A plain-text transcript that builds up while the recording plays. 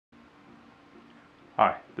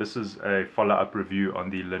Hi, this is a follow-up review on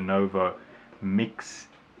the Lenovo Miix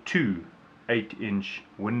 2 8-inch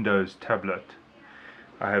Windows tablet.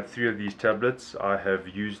 I have 3 of these tablets. I have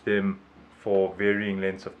used them for varying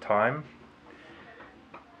lengths of time.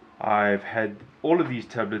 I've had all of these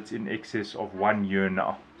tablets in excess of 1 year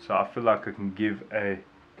now, so I feel like I can give a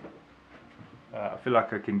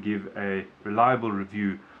reliable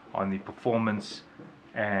review on the performance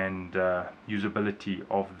and usability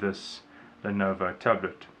of this Lenovo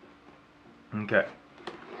tablet. Okay.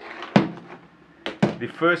 The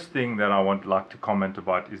first thing that I would like to comment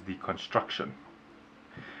about is the construction.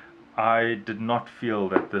 I did not feel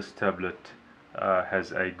that this tablet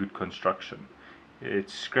has a good construction.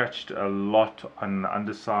 It's scratched a lot on the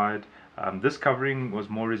underside. This covering was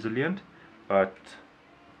more resilient, but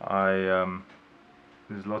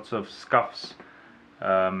there's lots of scuffs.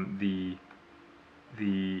 The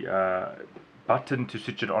button to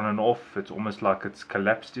switch it on and off, it's almost like it's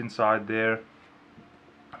collapsed inside there.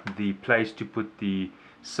 The place to put the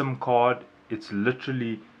SIM card, it's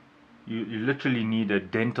literally, you literally need a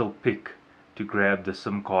dental pick to grab the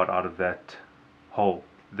SIM card out of that hole,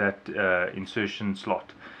 that insertion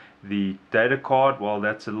slot. The data card, well,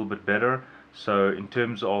 that's a little bit better. So in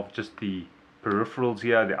terms of just the peripherals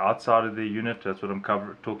here, the outside of the unit, that's what I'm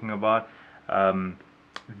talking about.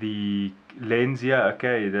 The lens here,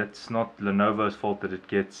 okay, that's not Lenovo's fault that it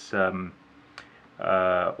gets oily,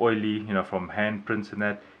 you know, from handprints and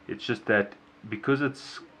that. It's just that because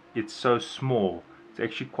it's so small, it's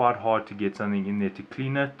actually quite hard to get something in there to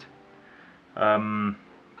clean it. The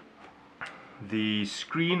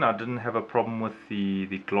screen, I didn't have a problem with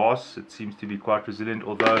the glass. It seems to be quite resilient,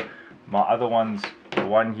 although my other ones, the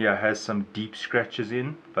one here has some deep scratches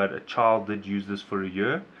in, but a child did use this for a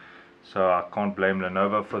year, so I can't blame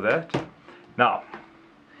Lenovo for that. Now,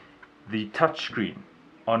 the touchscreen.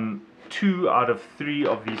 On 2 out of 3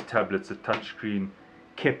 of these tablets, the touchscreen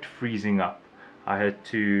kept freezing up. I had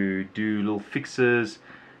to do little fixes.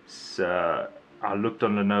 So I looked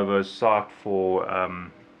on Lenovo's site for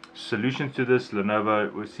solutions to this.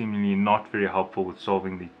 Lenovo was seemingly not very helpful with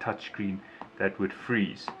solving the touchscreen that would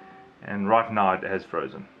freeze, and right now it has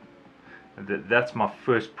frozen. That's my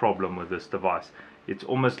first problem with this device. It's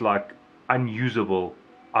almost like unusable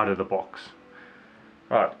out of the box.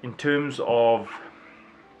 Right, in terms of,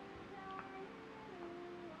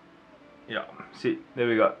 yeah, see, there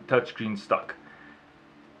we go, touchscreen stuck.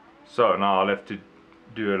 So now I'll have to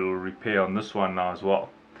do a little repair on this one now as well.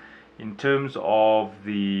 In terms of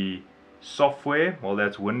the software, well,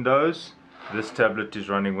 that's Windows. This tablet is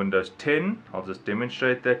running Windows 10. I'll just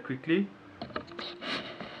demonstrate that quickly.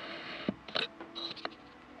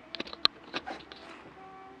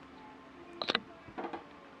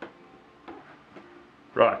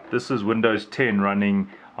 Right, this is Windows 10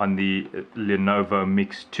 running on the Lenovo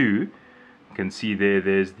Miix 2. You can see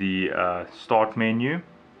there's the start menu.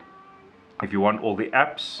 If you want all the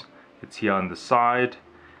apps, it's here on the side.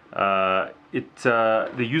 The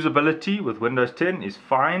usability with Windows 10 is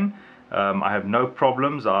fine. I have no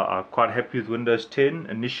problems. I'm quite happy with Windows 10.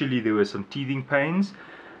 Initially there were some teething pains.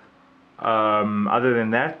 Other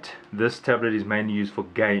than that, this tablet is mainly used for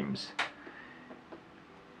games.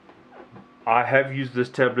 I have used this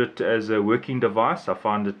tablet as a working device. I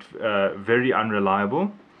find it very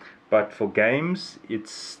unreliable, but for games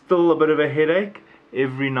it's still a bit of a headache.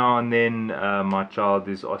 Every now and then my child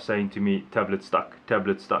is saying to me, tablet stuck,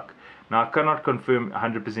 tablet stuck. Now I cannot confirm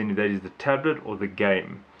 100% if that is the tablet or the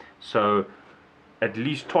game. So at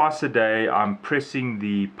least twice a day I'm pressing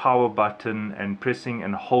the power button and pressing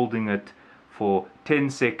and holding it for 10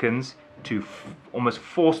 seconds to almost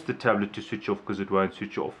force the tablet to switch off, because it won't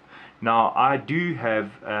switch off. Now I do have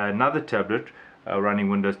another tablet running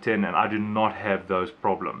Windows 10 and I do not have those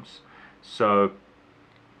problems. So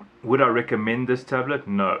would I recommend this tablet?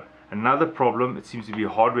 No. Another problem, it seems to be a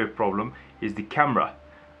hardware problem, is the camera.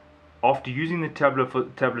 After using the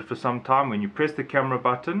tablet for some time, when you press the camera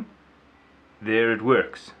button, there it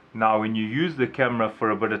works. Now when you use the camera for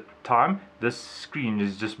a bit of time, this screen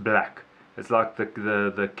is just black. It's like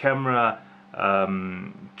the camera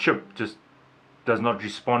chip just does not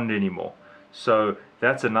respond anymore. So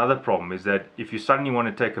that's another problem, is that if you suddenly want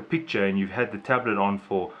to take a picture and you've had the tablet on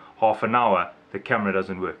for half an hour, the camera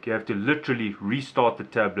doesn't work. You have to literally restart the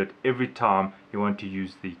tablet every time you want to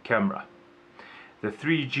use the camera. The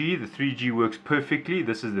 3G works perfectly.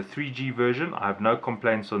 This is the 3G version. I have no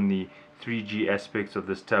complaints on the 3G aspects of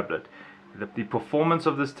this tablet. The performance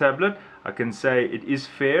of this tablet, I can say it is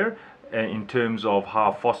fair in terms of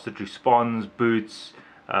how fast it responds, boots,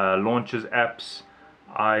 launches apps.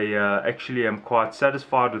 I actually am quite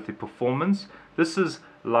satisfied with the performance. This is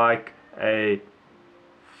like a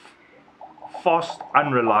fast,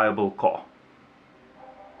 unreliable car.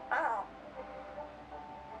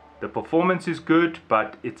 The performance is good,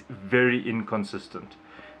 but it's very inconsistent.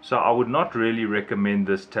 So I would not really recommend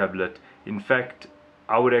this tablet. In fact,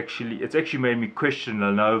 it's actually made me question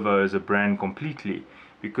Lenovo as a brand completely.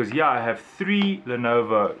 Because yeah, I have 3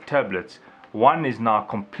 Lenovo tablets. One is now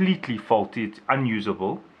completely faulty, it's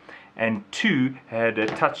unusable. And 2 had a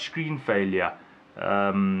touch screen failure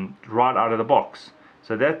right out of the box.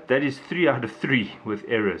 So that is 3 out of 3 with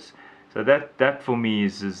errors. So that for me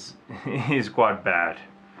is quite bad.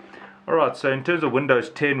 Alright, so in terms of Windows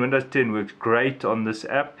 10 works great on this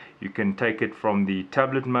app. You can take it from the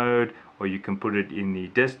tablet mode, or you can put it in the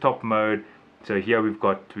desktop mode. So here we're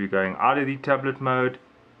going out of the tablet mode.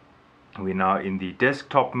 We're now in the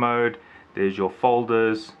desktop mode. There's your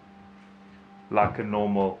folders, like a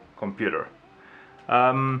normal computer.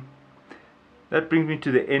 That brings me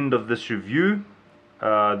to the end of this review.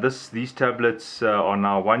 These tablets are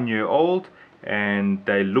now 1 year old, and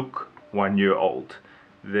they look 1 year old.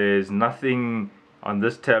 There's nothing on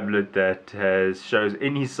this tablet that shows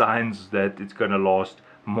any signs that it's going to last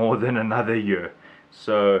more than another year.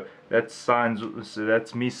 So that's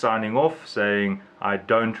me signing off, saying I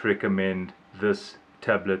don't recommend this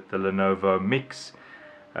tablet, the Lenovo Miix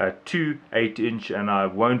 2 8-inch, and I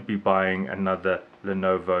won't be buying another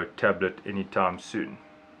Lenovo tablet anytime soon.